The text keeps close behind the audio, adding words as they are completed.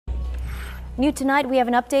New tonight, we have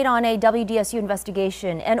an update on a WDSU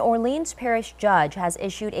investigation. An Orleans Parish judge has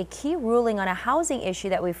issued a key ruling on a housing issue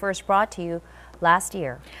that we first brought to you last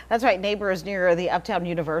year. That's right. Neighbors near the Uptown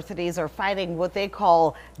universities are fighting what they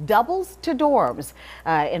call doubles to dorms.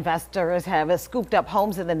 Investors have scooped up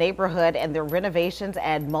homes in the neighborhood, and their renovations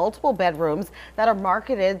add multiple bedrooms that are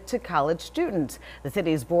marketed to college students. The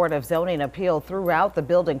city's Board of Zoning Appeal threw out the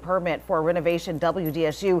building permit for a renovation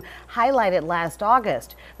WDSU highlighted last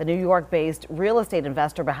August. The New York-based real estate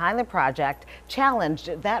investor behind the project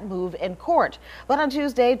challenged that move in court. But on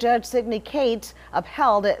Tuesday, Judge Sidney Cates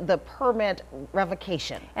upheld the permit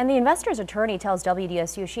revocation. And the investor's attorney tells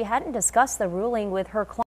WDSU she hadn't discussed the ruling with her client.